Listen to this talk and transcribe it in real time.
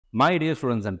My dear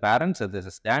students and parents, this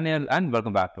is Daniel and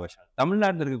welcome back to our channel.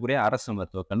 தமிழ்நாட்டில் இருக்கக்கூடிய அரசு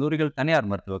மருத்துவக் கல்லூரிகள், தனியார்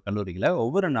மருத்துவக் கல்லூரிகளை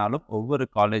ஒவ்வொரு நாளும் ஒவ்வொரு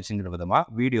காலேஜுங்கிற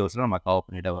விதமாக வீடியோஸில் நம்ம கவர்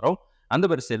பண்ணிட்டு வரோம். அந்த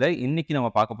வரிசையில் இன்னைக்கு நம்ம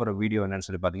பார்க்க போகிற வீடியோ என்னன்னு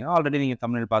சொல்லி பார்த்தீங்கன்னா, ஆல்ரெடி நீங்கள்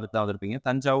தமிழில் பார்த்துட்டு தான் வந்திருப்பீங்க,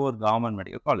 Thanjavur government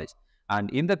medical college. And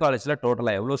இந்த காலேஜில்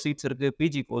டோட்டலாக எவ்வளோ சீட்ஸ் இருக்குது,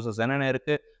 பிஜி கோர்சஸ் என்னென்ன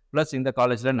இருக்குது, ப்ளஸ் இந்த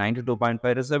காலேஜில்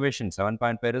 92.5 reservation,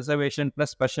 7.5 reservation,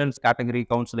 plus special category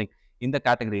counselling, இந்த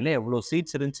கேட்டகரியில் எவ்வளோ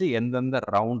சீட்ஸ் இருந்துச்சு, எந்தெந்த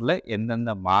ரவுண்டில்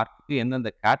எந்தெந்த மார்க்கு எந்தெந்த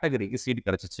கேட்டகரிக்கு சீட்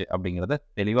கிடச்சிச்சு அப்படிங்கிறத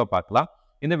தெளிவாக பார்க்கலாம்.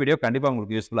 இந்த வீடியோ கண்டிப்பாக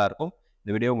உங்களுக்கு யூஸ்ஃபுல்லாக இருக்கும்.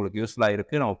 இந்த வீடியோ உங்களுக்கு யூஸ்ஃபுல்லாக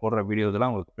இருக்குது, நம்ம போடுற வீடியோஸ்லாம்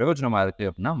உங்களுக்கு பிரயோஜனமாக இருக்குது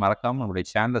அப்படின்னா மறக்காமல் நம்மளுடைய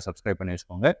சேனலை சப்ஸ்கிரைப் பண்ணி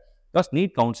வச்சுக்கோங்க. ப்ளஸ்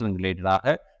நீட் கவுன்சிலிங்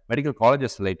ரிலேட்டடாக, மெடிக்கல்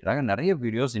காலேஜஸ் ரிலேட்டடாக நிறைய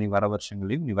வீடியோஸ் இனி வர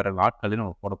வருஷங்களையும் இனி வர நாட்களையும்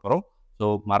நம்ம போட போகிறோம். ஸோ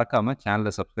மறக்காமல்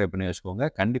சேனலை சப்ஸ்கிரைப் பண்ணி வச்சுக்கோங்க.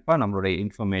 கண்டிப்பாக நம்மளுடைய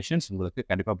இன்ஃபர்மேஷன்ஸ் உங்களுக்கு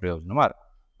கண்டிப்பாக பிரயோஜனமாக இருக்கும்.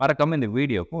 மறக்காமல் இந்த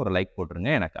வீடியோக்கும் ஒரு லைக்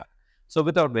போட்டுருங்க எனக்காக. So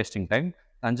without wasting time,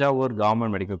 Thanjavur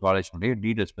government medical காலேஜ்னுடைய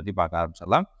details பற்றி பார்க்க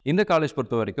ஆரம்பிச்சிடலாம். இந்த காலேஜ்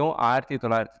பொறுத்த வரைக்கும்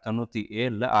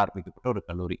 1997 ஆரம்பிக்கப்பட்ட ஒரு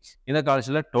கல்லூரி. இந்த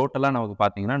காலேஜில் டோட்டலாக நமக்கு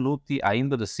பார்த்தீங்கன்னா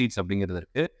 150 சீட்ஸ் அப்படிங்கிறது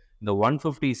இருக்குது. இந்த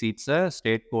 150 சீட்ஸை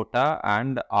state quota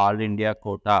and all India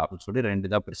quota அப்படின்னு சொல்லி ரெண்டு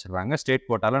தான் பிரிச்சிடுறாங்க. ஸ்டேட்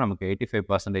கோட்டாவில் நமக்கு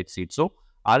 85% சீட்ஸும்,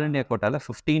 ஆல் இண்டியா கோட்டாவில்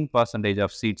 15%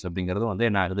 ஆஃப் சீட்ஸ் அப்படிங்கிறது வந்து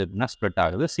என்ன ஆகுது அப்படின்னா ஸ்ப்ளிட்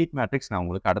ஆகுது. சீட் மேட்ரிக்ஸ் நான்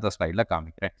உங்களுக்கு அடுத்த ஸ்லைடில்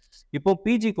காமிக்கிறேன். இப்போ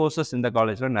பிஜி கோர்சஸ் இந்த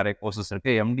காலேஜில் நிறைய கோர்சஸ்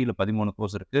இருக்குது. எம்டியில் 13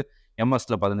 கோர்ஸ் இருக்குது,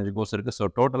 எம்எஸ்ல 15 கோர்ஸ் இருக்குது.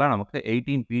 ஸோ டோட்டலாக நமக்கு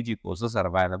 18 PG courses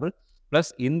are available.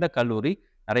 Plus இந்த கல்லூரி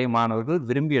நிறைய மாணவர்கள்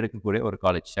விரும்பி எடுக்கக்கூடிய ஒரு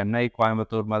காலேஜ். சென்னை,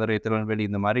 கோயம்புத்தூர், மதுரை, திருநெல்வேலி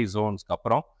இந்த மாதிரி ஜோன்ஸ்க்கு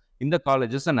அப்புறம் இந்த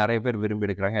காலேஜஸை நிறைய பேர் விரும்பி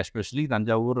எடுக்கிறாங்க. எஸ்பெஷலி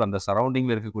தஞ்சாவூர் அந்த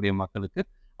சரௌண்டிங்கில் இருக்கக்கூடிய மக்களுக்கு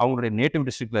அவங்களுடைய நேட்டிவ்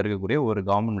டிஸ்ட்ரிக்டில் இருக்கக்கூடிய ஒரு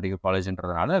கவர்மெண்ட் மெடிக்கல்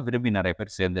காலேஜ்ன்றதுனால விரும்பி நிறைய பேர்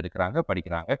சேர்ந்து எடுக்கிறாங்க,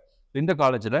 படிக்கிறாங்க. இந்த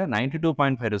காலேஜில்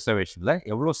 92.5 ரிசர்வேஷனில்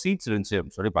எவ்வளோ சீட்ஸ் இருந்துச்சு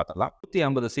அப்படின்னு சொல்லி பார்த்தலாம்.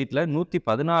 150 சீட்டில்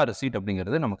 116 சீட்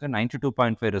அப்படிங்கிறது நமக்கு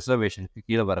 92.5 ரிசர்வேஷனுக்கு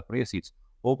கீழே வரக்கூடிய சீட்ஸ்.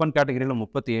 ஓப்பன் கேட்டகரியில்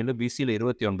 37, பிசியில்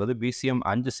 29, பிசிஎம்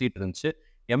 5 சீட் இருந்துச்சு,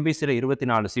 எம்பிசியில்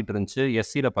 24 சீட் இருந்துச்சு,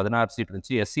 எஸ்சியில் 16 சீட்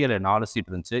இருந்துச்சு, எஸ்சியில் 4 சீட்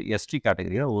இருந்துச்சு, எஸ்டி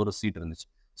கேட்டகரியில் 1 சீட் இருந்துச்சு.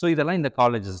 ஸோ இதெல்லாம் இந்த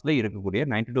காலேஜஸில் இருக்கக்கூடிய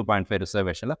 92.5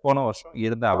 ரிசர்வேஷனில் போன வருஷம்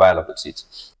இருந்த அவைலபிள் சீட்ஸ்.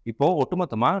 இப்போது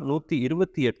ஒட்டுமொத்தமாக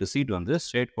 128 சீட் வந்து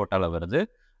ஸ்டேட் கோட்டாவில் வருது.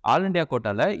 ஆல் இண்டியா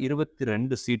கோட்டாவில்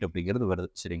 22 சீட் அப்படிங்கிறது வருது.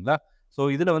 சரிங்களா? ஸோ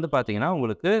இதில் வந்து பார்த்தீங்கன்னா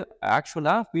உங்களுக்கு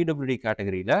ஆக்சுவலாக பிடபிள்யூடி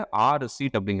கேட்டகரியில் 6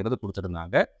 சீட் அப்படிங்கிறது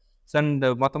கொடுத்துருந்தாங்க. அண்ட்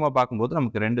மொத்தமாக பார்க்கும்போது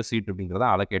நமக்கு 2 சீட் அப்படிங்கிறத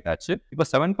அலோகேட் ஆச்சு. இப்போ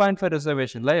 7.5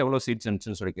 ரிசர்வேஷனில் எவ்வளோ சீட்ஸ்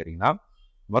இருந்துச்சுன்னு சொல்லி கேட்டிங்கன்னா,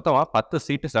 மொத்தமாக 10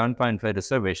 சீட்டு 7.5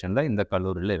 ரிசர்வேஷனில் இந்த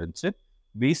கல்லூரியில் இருந்துச்சு.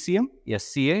 பிசிஎம்,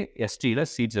 எஸ்சிஏ, எஸ்டியில்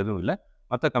சீட்ஸ் எதுவும் இல்லை.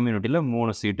 மற்ற கம்யூனிட்டியில்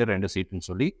 3 சீட்டு 2 சீட்டுன்னு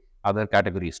சொல்லி அதர்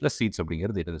கேட்டகரிஸில் சீட்ஸ்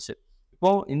அப்படிங்கிறது இருந்துச்சு.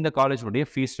 இப்போது இந்த காலேஜுடைய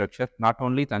fees structure not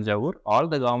only Thanjavur, all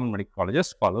the government medical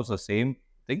colleges follows the same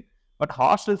thing. But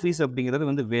hostel fees அப்படிங்கிறது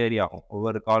வந்து வேரி ஆகும்.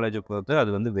 ஒவ்வொரு காலேஜை பொறுத்து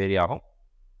அது வந்து வேரி ஆகும்.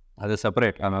 அது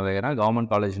செப்பரேட். அதனால் ஏன்னா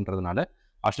கவர்மெண்ட் காலேஜ்ன்றதுனால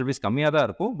ஹாஸ்டல் ஃபீஸ் கம்மியாக தான்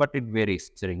இருக்கும், பட் இட் வேரிஸ்.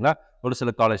 சரிங்களா? ஒரு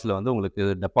சில காலேஜில் வந்து உங்களுக்கு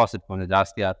டெபாசிட் கொஞ்சம்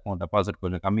ஜாஸ்தியாக இருக்கும், டெபாசிட்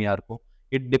கொஞ்சம் கம்மியாக இருக்கும்.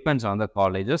 It depends on the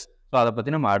colleges. So அதை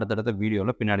பற்றி நம்ம அடுத்தடுத்த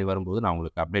வீடியோவில் பின்னாடி வரும்போது நான்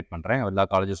உங்களுக்கு அப்டேட் பண்ணுறேன். எல்லா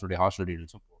காலேஜஸுடைய ஹாஸ்டல்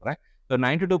டீட்டெயில்ஸும் போடுறேன். ஸோ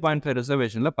 92.5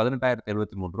 ரிசர்வேஷனில்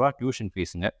 18,073 ரூபா டியூஷன்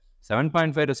ஃபீஸுங்க.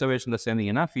 7.5 ரிசர்வேஷனில்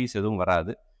சேர்ந்தீங்கன்னா ஃபீஸ் எதுவும்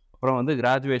வராது. அப்புறம் வந்து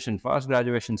கிராஜுவேஷன், ஃபர்ஸ்ட்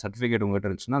கிராஜுவேஷன் சர்டிஃபிகேட் உங்கள்கிட்ட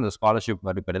இருந்துச்சுன்னா அந்த ஸ்காலர்ஷிப்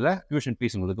அடிப்படையில் டியூஷன்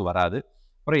ஃபீஸ் உங்களுக்கு வராது.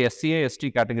 அப்புறம் SCA, ST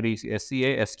category, SCA,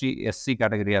 ST, SC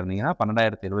கேட்டகரியாக இருந்தீங்கன்னா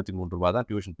 12,073 ரூபா தான்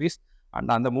டியூஷன் ஃபீஸ்.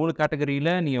 அண்ட் அந்த 3 கேட்டகரியில்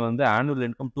நீங்கள் வந்து ஆனுவல்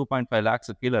இன்கம் 2.5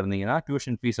 லேக்ஸ் கீழே இருந்தீங்கன்னா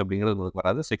டியூஷன் ஃபீஸ் அப்படிங்கிறது உங்களுக்கு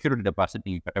வராது. செக்யூரிட்டி டெபாசிட்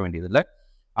நீங்கள் கட்ட வேண்டியதில்லை.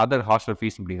 அதர் ஹாஸ்டல்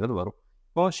ஃபீஸ் அப்படிங்கிறது வரும்.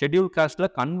 இப்போ schedule காஸ்ட்டில்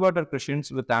converted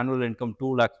Christians with annual income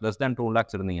 2 lakhs less than 2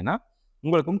 lakhs இருந்தீங்கன்னா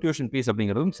உங்களுக்கும் டியூஷன் ஃபீஸ்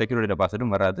அப்படிங்கிறதும் செக்யூரிட்டி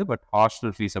டெபாசிட்டும் வராது. பட்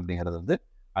ஹாஸ்டல் ஃபீஸ் அப்படிங்கிறது வந்து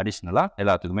அடிஷ்னலாக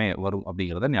எல்லாத்துக்குமே வரும்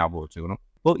அப்படிங்கிறத ஞாபகம் வச்சுக்கணும்.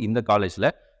 இப்போது இந்த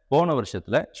காலேஜில் போன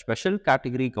வருஷத்தில் ஸ்பெஷல்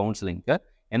கேட்டகரி கவுன்சிலிங்க்கு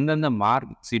எந்தெந்த மார்க்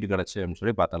சீட்டு கிடச்சி அப்படின்னு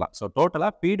சொல்லி பார்த்தலாம். ஸோ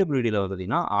டோட்டலாக பிடபிள்யூடியில்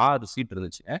பார்த்தீங்கன்னா 6 சீட்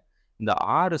இருந்துச்சுங்க. இந்த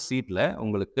 6 சீட்டில்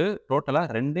உங்களுக்கு டோட்டலாக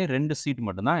 2 சீட்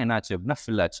மட்டும்தான் என்னாச்சு அப்படின்னா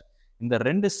ஃபில் ஆச்சு. இந்த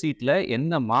 2 சீட்டில்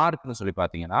என்ன மார்க்னு சொல்லி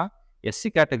பார்த்தீங்கன்னா,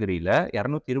 எஸ்சி கேட்டகரியில்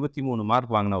 223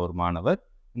 மார்க் வாங்கின ஒரு மாணவர்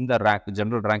இந்த ரேங்க்,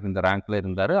 ஜென்ரல் ரேங்க், இந்த ரேங்க்கில்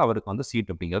இருந்தார். அவருக்கு வந்து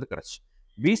சீட் அப்படிங்கிறது கிடச்சி.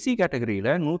 பிசி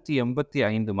கேட்டகரியில்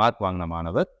 185 மார்க் வாங்கின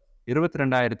மாணவர்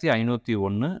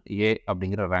 22,501 ஏ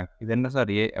அப்படிங்கிற ரேங்க். இது என்ன சார்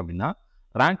ஏ அப்படின்னா,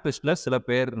 ரேங்க் லிஸ்ட்டில்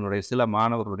சில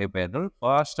மாணவர்களுடைய பெயர்கள்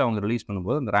ஃபர்ஸ்ட் அவங்க ரிலீஸ்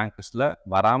பண்ணும்போது அந்த ரேங்க் லிஸ்ட்டில்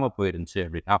வராமல் போயிருந்துச்சு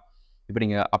அப்படின்னா, இப்போ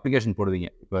நீங்கள் அப்ளிகேஷன் போடுவீங்க.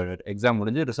 இப்போ எக்ஸாம்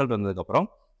முடிஞ்சு ரிசல்ட் வந்ததுக்கப்புறம்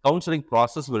counselling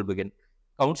process will begin.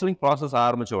 Counselling process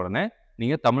ஆரம்பித்த உடனே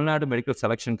நீங்கள் தமிழ்நாடு மெடிக்கல்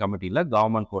செலெக்ஷன் கமிட்டியில்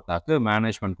கவர்மெண்ட் கோட்டாக்கு,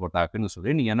 மேனேஜ்மெண்ட் கோட்டாக்குன்னு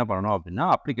சொல்லி நீங்கள் என்ன பண்ணணும் அப்படின்னா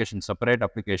செப்பரேட்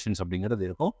அப்ளிகேஷன்ஸ் அப்படிங்கிறது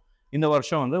இருக்கும். இந்த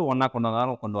வருஷம் வந்து ஒன்றா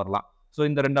கொண்டு வரலாம். ஸோ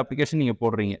இந்த 2 அப்ளிகேஷன் நீங்கள்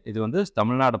போடுறீங்க. இது வந்து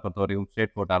தமிழ்நாடை பொறுத்த வரைக்கும்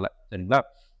ஸ்டேட் கோட்டாவில். சரிங்களா?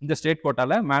 இந்த ஸ்டேட்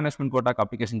கோட்டாவில் மேனேஜ்மெண்ட் கோட்டாக்கு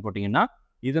அப்ளிகேஷன் போட்டிங்கன்னா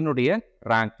இதனுடைய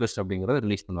ரேங்க் லிஸ்ட் அப்படிங்கிறத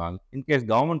ரிலீஸ் பண்ணுவாங்க. இன்கேஸ்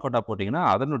கவர்மெண்ட் கோட்டா போட்டிங்கன்னா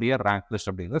அதனுடைய ரேங்க் லிஸ்ட்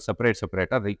அப்படிங்கிறத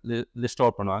செப்பரேட்டாக லிஸ்ட்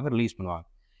அவுட் பண்ணுவாங்க, ரிலீஸ் பண்ணுவாங்க.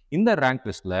 இந்த ரேங்க்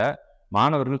லிஸ்ட்டில்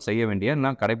மாணவர்கள் செய்ய வேண்டிய,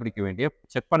 நான் கடைபிடிக்க வேண்டிய,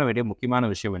 செக் பண்ண வேண்டிய முக்கியமான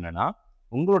விஷயம் என்னென்னா,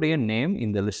 உங்களுடைய நேம்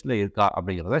இந்த லிஸ்ட்டில் இருக்கா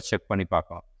அப்படிங்கிறத செக் பண்ணி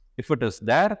பார்க்கணும். இஃப் இட் இஸ்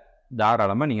தேர்,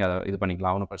 தாராளமாக நீங்கள் அதை இது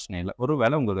பண்ணிக்கலாம், ஒன்றும் பிரச்சனை இல்லை.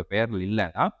 ஒருவேளை உங்களோட பெயர்கள்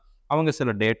இல்லைன்னா அவங்க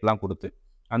சில டேட்லாம் கொடுத்து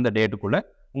அந்த டேட்டுக்குள்ளே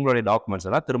உங்களுடைய டாக்குமெண்ட்ஸ்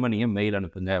எல்லாம் திரும்ப நீங்கள் மெயில்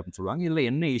அனுப்புங்க அப்படின்னு சொல்லுவாங்க. இல்லை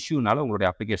என்ன இஷ்யூனாலும் உங்களுடைய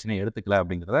அப்ளிகேஷனை எடுத்துக்கல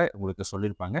அப்படிங்கிறத உங்களுக்கு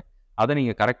சொல்லியிருப்பாங்க. அதை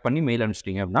நீங்கள் கரெக்ட் பண்ணி மெயில்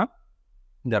அனுப்பிச்சிட்டிங்க அப்படின்னா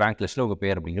இந்த ரேங்க் லிஸ்ட்டில் உங்கள்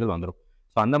பேர் அப்படிங்கிறது வந்துடும்.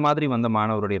 ஸோ அந்த மாதிரி வந்த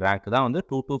மாணவருடைய ரேங்க் தான் வந்து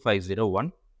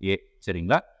 22501A.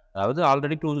 சரிங்களா? அதாவது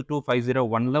ஆல்ரெடி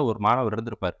 22501ல் ஒரு மாணவர்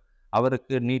இருந்திருப்பார்.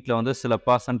 அவருக்கு நீட்டில் வந்து சில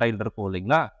பர்சன்டைல் இருக்கும்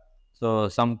இல்லைங்களா? ஸோ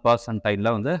சம்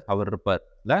பர்சன்டைலில் வந்து அவர் இருப்பார்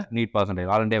இல்லை, NEET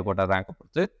percentile all India quota ரேங்கை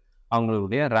பொறுத்து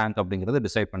அவங்களுடைய ரேங்க் அப்படிங்கிறது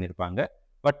டிசைட் பண்ணியிருப்பாங்க.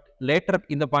 பட் லேட்டர்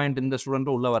இந்த பாயிண்ட் இந்த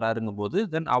ஸ்டூடெண்ட்டும் உள்ளே வராருங்கும் போது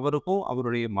தென் அவருக்கும்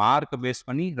அவருடைய மார்க்கை பேஸ்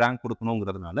பண்ணி ரேங்க்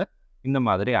கொடுக்கணுங்கிறதுனால இந்த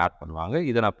மாதிரி ஆட் பண்ணுவாங்க.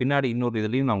 இதை நான் பின்னாடி இன்னொரு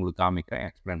இதுலேயும் நான் உங்களுக்கு காமிக்கிறேன்,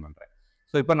 எக்ஸ்பிளைன் பண்ணுறேன்.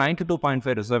 ஸோ இப்போ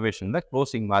 92.5 ரிசர்வேஷனில்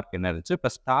க்ளோசிங் மார்க் என்ன இருந்துச்சு,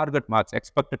 plus target marks,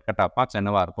 expected cut off marks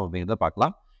என்னவாக இருக்கும் அப்படிங்கிறத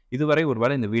பார்க்கலாம். இதுவரை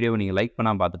ஒருவேளை இந்த வீடியோவை நீங்கள் லைக்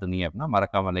பண்ணாமல் பார்த்துட்டு இருந்தீங்க அப்படின்னா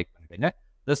மறக்காமல் லைக் பண்ணிடுங்க.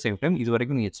 அட் த சேம் டைம் இது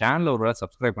வரைக்கும் நீங்கள் சேனலில் ஒருவேளை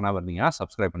சப்ஸ்கிரைப் பண்ணாமல் இருந்தீங்கன்னா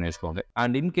சப்ஸ்கிரைப் பண்ணி வச்சுக்கோங்க.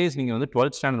 அண்ட் இன்கேஸ் நீங்கள் வந்து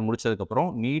 12th ஸ்டாண்டர்ட் முடிச்சதுக்கப்புறம்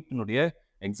நீட்டினுடைய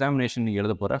எக்ஸாமினேஷன் நீங்கள்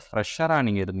எழுத போகிற ஃப்ரெஷராக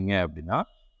நீங்கள் இருந்தீங்க அப்படின்னா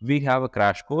we have a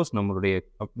crash course நம்மளுடைய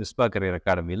மிஸ்பா கரியர்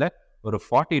அகாடமியில் ஒரு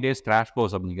 40 டேஸ் கிராஷ்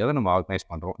கோர்ஸ் அப்படிங்கிறத நம்ம ஆர்கனைஸ்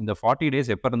பண்ணுறோம். இந்த 40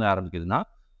 டேஸ் எப்போ இருந்து ஆரம்பிக்குதுன்னா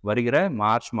வருகிற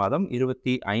மார்ச் மாதம்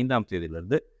 25ஆம்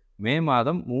தேதியிலிருந்து மே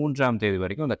மாதம் 3ஆம் தேதி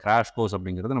வரைக்கும் இந்த கிராஷ் கோர்ஸ்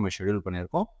அப்படிங்கிறது நம்ம ஷெடியூல்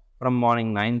பண்ணியிருக்கோம். ஃப்ரம்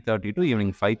மார்னிங் 9:30 டு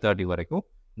ஈவினிங் 5:30 வரைக்கும்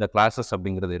இந்த கிளாஸஸ்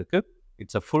அப்படிங்கிறது இருக்குது.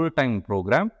 It's a full time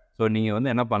program. So நீங்கள் வந்து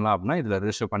என்ன பண்ணலாம் அப்படின்னா இதில்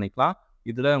ரிஜிஸ்டர் பண்ணிக்கலாம்.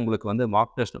 இதில் உங்களுக்கு வந்து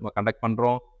மார்க் டெஸ்ட் நம்ம கண்டக்ட்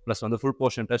பண்ணுறோம், ப்ளஸ் வந்து full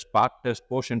portion test, part test,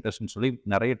 portion டெஸ்ட்னு சொல்லி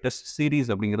நிறைய டெஸ்ட் சீரீஸ்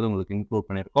அப்படிங்கிறது உங்களுக்கு இன்க்ளூட்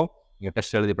பண்ணியிருக்கோம். நீங்கள்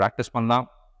டெஸ்ட் எழுதி ப்ராக்டிஸ் பண்ணலாம்.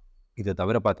 இதை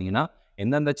தவிர பார்த்தீங்கன்னா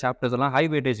எந்தெந்த சாப்டர்ஸ் எல்லாம் ஹை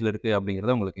வெயிட்டேஜில் இருக்குது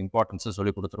அப்படிங்கிறத உங்களுக்கு இம்பார்ட்டன்ஸை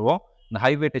சொல்லி கொடுத்துருவோம். இந்த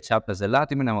ஹை வெயிட்டேஜ் சாப்டர்ஸ்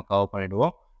எல்லாத்தையுமே நம்ம கவர்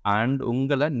பண்ணிவிடுவோம். அண்ட்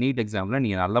உங்களை நீட் எக்ஸாமில்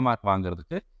நீங்கள் நல்ல மார்க்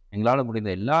வாங்குறதுக்கு எங்களால் முடிந்த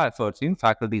எல்லா எஃபர்ட்ஸையும்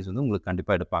ஃபேக்கல்ட்டிஸ் வந்து உங்களுக்கு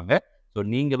கண்டிப்பாக எடுப்பாங்க. ஸோ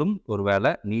நீங்களும் ஒரு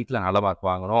வேளை நீட்டில் நல்ல மார்க்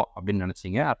வாங்கணும் அப்படின்னு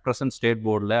நினச்சிங்க, அட் ப்ரெசன்ட் ஸ்டேட்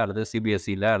போர்டில் அல்லது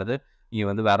சிபிஎஸ்சியில் அல்லது நீங்கள்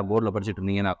வந்து வேறு போர்டில் படிச்சுட்டு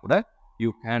இருந்தீங்கன்னா கூட you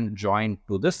can join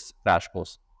to this crash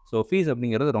course. So fees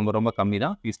அப்படிங்கிறது ரொம்ப ரொம்ப கம்மி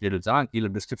தான். ஃபீஸ் டீட்டெயில்ஸ்லாம் கீழே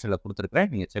டிஸ்கிரிப்ஷனில் கொடுத்துருக்கிறேன்.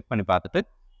 நீங்கள் செக் பண்ணி பார்த்துட்டு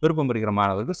விருப்பம் இருக்கிற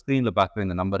மாணவர்கள் ஸ்க்ரீனில் பார்க்குற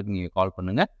இந்த நம்பருக்கு நீங்கள் கால்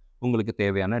பண்ணுங்கள். உங்களுக்கு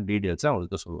தேவையான டீட்டெயில்ஸை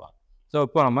அவங்களுக்கு சொல்லுவாங்க. ஸோ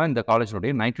இப்போ நம்ம இந்த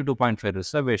காலேஜினுடைய 92.5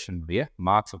 ரிசர்வேஷனுடைய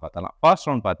மார்க்ஸை பார்த்தலாம். ஃபர்ஸ்ட்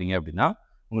ரவுண்ட் பார்த்தீங்க அப்படின்னா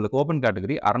உங்களுக்கு ஓப்பன்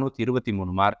கேட்டகரி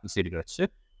 623 மார்க் சீட் கிடச்சி,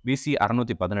 PC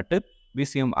 618,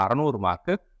 BCM 600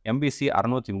 mark, MBC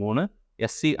 603,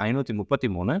 SC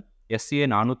 533, SCA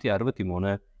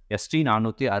 463, ST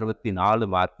 464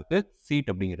 மார்க்குக்கு சீட்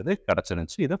அப்படிங்கிறது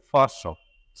கிடச்சிருந்துச்சு. இது ஃபர்ஸ்ட் ரவுண்ட்.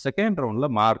 செகண்ட் ரவுண்டில்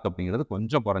மார்க் அப்படிங்கிறது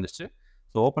கொஞ்சம் குறைஞ்சிச்சு.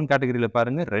 ஸோ ஓப்பன் கேட்டகரியில்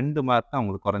பாருங்கள் 2 மார்க் தான்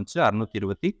உங்களுக்கு குறைஞ்சி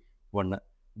 621.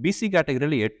 பிசி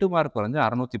கேட்டகரியில் 8 மார்க் குறைஞ்சி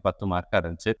 610 மார்க்காக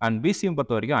இருந்துச்சு. அண்ட் பிசிஎம்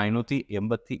பொறுத்த வரைக்கும்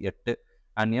 588,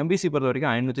 அண்ட் எம்பிசி பொறுத்த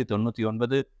வரைக்கும்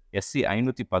 599, எஸ்சி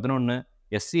 511,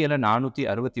 எஸ்சியில்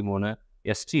 463,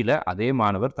 எஸ்டியில் அதே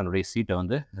மாணவர் தன்னுடைய சீட்டை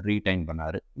வந்து ரீடைன்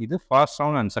பண்ணார். இது ஃபர்ஸ்ட்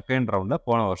ரவுண்ட் அண்ட் செகண்ட் ரவுண்டில்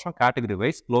போன வருஷம் category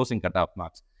wise closing cut off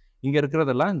marks. இங்கே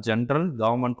இருக்கிறதெல்லாம் general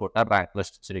government quota rank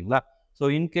list. சரிங்களா? ஸோ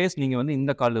இன்கேஸ் நீங்கள் வந்து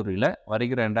இந்த கல்லூரியில்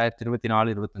வருகிற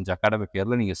 2024-25 அகாடமிக்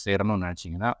இயரில் நீங்கள் சேரணும்னு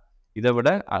நினச்சிங்கன்னா இதை விட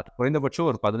குறைந்தபட்சம்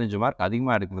ஒரு 15 மார்க்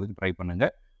அதிகமாக எடுக்கிறதுக்கு ட்ரை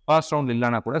பண்ணுங்கள். ஃபர்ஸ்ட் ரவுண்ட்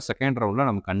இல்லைனா கூட செகண்ட் ரவுண்டில்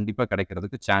நமக்கு கண்டிப்பாக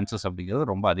கிடைக்கிறதுக்கு சான்சஸ் அப்படிங்கிறது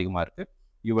ரொம்ப அதிகமாக இருக்குது.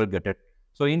 You will get it.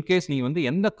 So in case நீங்கள் வந்து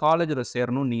எந்த காலேஜில்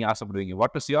சேரணும்னு நீங்கள் ஆசைப்படுவீங்க,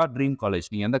 what is your dream college,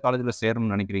 நீங்கள் எந்த காலேஜில்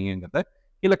சேரணும்னு நினைக்கிறீங்கிறத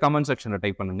கீழே கமெண்ட் செக்ஷனில்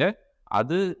டைப் பண்ணுங்கள்.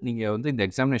 அது நீங்கள் வந்து இந்த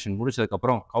எக்ஸாமினேஷன்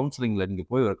முடிச்சதுக்கப்புறம் கவுன்சிலிங்கில் நீங்கள்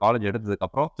போய் ஒரு காலேஜ்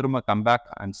எடுத்ததுக்கப்புறம் திரும்ப come back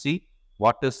and see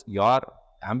what is your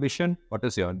ambition, what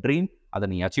is your dream, அதை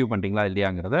நீங்கள் அச்சீவ் பண்ணிட்டீங்களா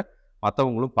இல்லையாங்கிறத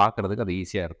மற்றவங்களும் பார்க்குறதுக்கு அது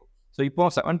ஈஸியாக இருக்கும். ஸோ இப்போ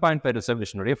 7.5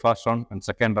 ரிசர்வேஷனுடைய first round and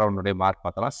second ரவுண்டுடைய mark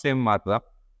பார்த்தலாம். சேம் மார்க் தான்.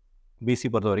 பிசி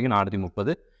பொறுத்த வரைக்கும்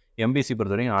 430, எம்பிசி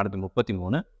பொறுத்த வரைக்கும்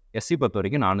 433, எஸ்சி பொறுத்த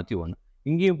வரைக்கும் 401.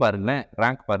 இங்கேயும் பாருங்களேன்,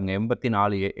 ரேங்க் பாருங்கள்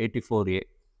 84A, 84A.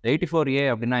 84A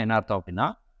அப்படின்னா என்ன அர்த்தம் அப்படின்னா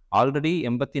ஆல்ரெடி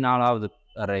 84வது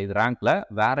இது ரேங்க்கில்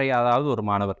வேறு யாராவது ஒரு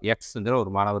மாணவர் எக்ஸுங்கிற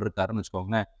ஒரு மாணவர் இருக்காருன்னு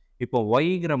வச்சுக்கோங்களேன். இப்போ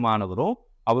ஒய்ங்கிற மாணவரும்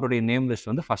அவருடைய நேம்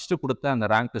லிஸ்ட் வந்து ஃபஸ்ட்டு கொடுத்த அந்த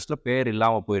ரேங்க் லிஸ்ட்டில் பேர்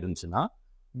இல்லாமல் போயிருந்துச்சுன்னா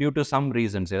டியூ டு சம்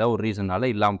ரீசன்ஸ், ஏதாவது ஒரு ரீசனால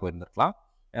இல்லாமல் போயிருந்துருக்கலாம்.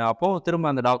 அப்போது திரும்ப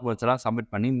அந்த டாக்குமெண்ட்ஸ் எல்லாம் சப்மிட்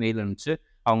பண்ணி மெயில் அனுப்பிச்சு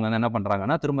அவங்க வந்து என்ன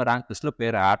பண்ணுறாங்கன்னா திரும்ப ரேங்க் லிஸ்ட்டில்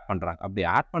பேரை ஆட் பண்ணுறாங்க. அப்படி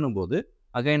ஆட் பண்ணும்போது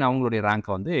அகைன் அவங்களுடைய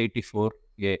ரேங்க்கை வந்து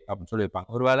 84A அப்படின்னு சொல்லி வைப்பாங்க.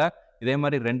 ஒருவேளை இதே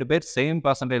மாதிரி 2 பேர் சேம்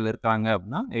பர்சன்டேஜ் இருக்காங்க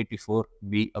அப்படின்னா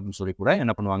 84B அப்படின்னு சொல்லி கூட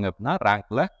என்ன பண்ணுவாங்க அப்படின்னா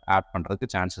ரேங்க்கில் ஆட் பண்ணுறதுக்கு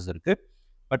சான்சஸ் இருக்குது.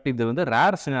 பட் இது வந்து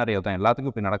ரேர் சினாரியோ தான்,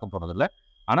 எல்லாத்துக்கும் இப்போ நடக்க போகிறதில்ல.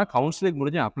 ஆனால் கவுன்சிலிங்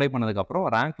முடிஞ்சு அப்ளை பண்ணதுக்கப்புறம்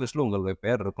ரேங்க் லிஸ்ட்டில் உங்களுடைய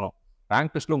பேர் இருக்கணும்.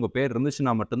 ரேங்க் லிஸ்ட்டில் உங்கள் பேர்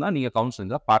இருந்துச்சுன்னா மட்டும்தான் நீங்கள்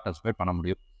கவுன்சிலிங்கில் பார்ட்டிசிபேட் பண்ண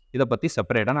முடியும். இதை பற்றி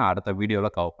செப்பரேட்டாக நான் அடுத்த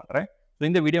வீடியோவில் கவர் பண்ணுறேன். ஸோ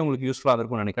இந்த வீடியோ உங்களுக்கு யூஸ்ஃபுல்லாக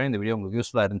இருக்கும்னு நினைக்கிறேன். இந்த வீடியோ உங்களுக்கு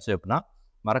யூஸ்ஃபுல்லாக இருந்துச்சு அப்படின்னா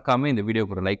மறக்காமல் இந்த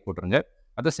வீடியோக்கு ஒரு லைக் போட்டுருங்க.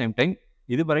 அட் த சேம் டைம்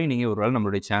இதுவரை நீங்கள் ஒரு வேளை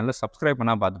நம்மளுடைய சேனலை சப்ஸ்கிரைப்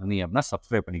பண்ணால் பார்த்துருந்தீங்க அப்படின்னா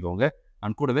சப்ஸ்கிரைப் பண்ணிக்கோங்க.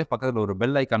 அண்ட் கூடவே பக்கத்தில் ஒரு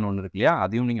பெல் ஐக்கான் ஒன்று இருக்கு இல்லையா,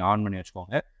 அதையும் நீங்கள் ஆன் பண்ணி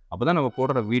வச்சுக்கோங்க. அப்போ தான் நம்ம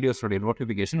போடுற வீடியோஸோடைய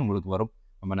நோட்டிஃபிகேஷன் உங்களுக்கு வரும்.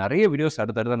 நம்ம நிறைய வீடியோஸ்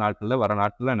அடுத்தடுத்த நாட்களில் வர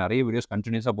நாட்களில் நிறைய வீடியோஸ்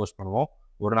கண்டினியூஸாக போஸ்ட் பண்ணுவோம்.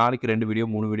 ஒரு நாளைக்கு 2 வீடியோ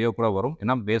 3 வீடியோ கூட வரும்.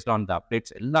 ஏன்னா பேஸ்ட் ஆன் த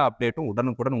அப்டேட்ஸ், எல்லா அப்டேட்டும்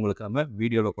உடனுக்குடன் உங்களுக்கு நம்ம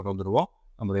வீடியோவில் கொண்டு வந்துடுவோம்.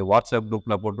 நம்மளுடைய வாட்ஸ்அப்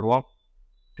குரூப்பில் போட்டுருவோம்,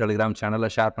 டெலிகிராம்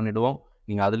சேனலில் ஷேர் பண்ணிவிடுவோம்.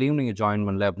 நீங்கள் அதுலேயும் நீங்கள் ஜாயின்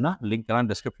பண்ணல அப்படின்னா லிங்க் எல்லாம்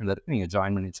டிஸ்கிரிப்ஷனில் இருக்குது, நீங்கள்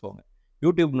ஜாயின் பண்ணி வச்சுக்கோங்க.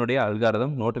 யூடியூப்னுடைய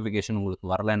அல்காரிதம் நோட்டிஃபிகேஷன் உங்களுக்கு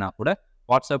வரலைன்னா கூட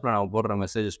வாட்ஸ்அப்பில் நான் போடுற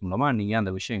மெசேஜஸ் மூலமாக நீங்கள்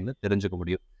அந்த விஷயங்களை தெரிஞ்சுக்க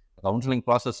முடியும். கவுன்சிலிங்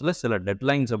ப்ராசஸில் சில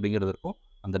டெட்லைன்ஸ் அப்படிங்கிறது இருக்கும்.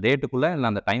 அந்த டேட்டுக்குள்ளே இல்லை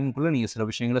அந்த டைமுக்குள்ளே நீங்கள் சில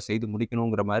விஷயங்களை செய்து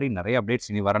முடிக்கணுங்கிற மாதிரி நிறைய அப்டேட்ஸ்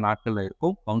இனி வர நாட்களில்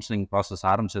இருக்கும். Counselling process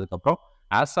ஆரம்பிச்சதுக்கப்புறம்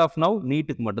as of now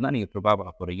நீட்டுக்கு மட்டும்தான் நீங்கள் ப்ரிப்பேர்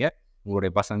பண்ண போகிறீங்க.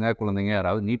 உங்களுடைய பசங்க குழந்தைங்க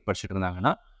யாராவது நீட் படிச்சுட்டு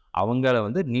இருந்தாங்கன்னா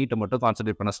அவங்கள நீட்டை மட்டும்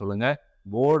கான்சன்ட்ரேட் பண்ண சொல்லுங்கள்.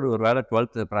 போர்டு ஒரு வேளை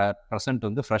 12th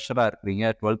ப்ரெசென்ட் ஃப்ரெஷராக இருக்கிறீங்க,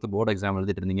 12th போர்டு எக்ஸாம்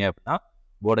எழுதிட்டு இருந்தீங்க அப்படின்னா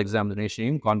போர்டு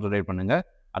எக்ஸாமினேஷனையும் கான்சன்ட்ரேட் பண்ணுங்கள்.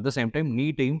 அட் த சேம் டைம்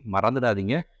நீட்டையும்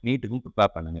மறந்துடாதீங்க, நீட்டுக்கும்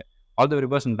ப்ரிப்பேர் பண்ணுங்கள். All the very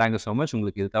best and thank you so much.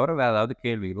 உங்களுக்கு இது தவிர வேறு ஏதாவது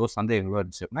கேள்விகளோ சந்தேகங்களோ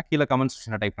இருந்துச்சு அப்படின்னா கீழே கமெண்ட்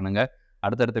செக்ஷனில் டைப் பண்ணுங்கள்.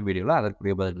 அடுத்தடுத்த வீடியோவில்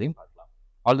அதற்குரிய பதில்களையும் பார்க்கலாம்.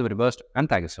 All the very best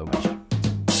and thank you so much.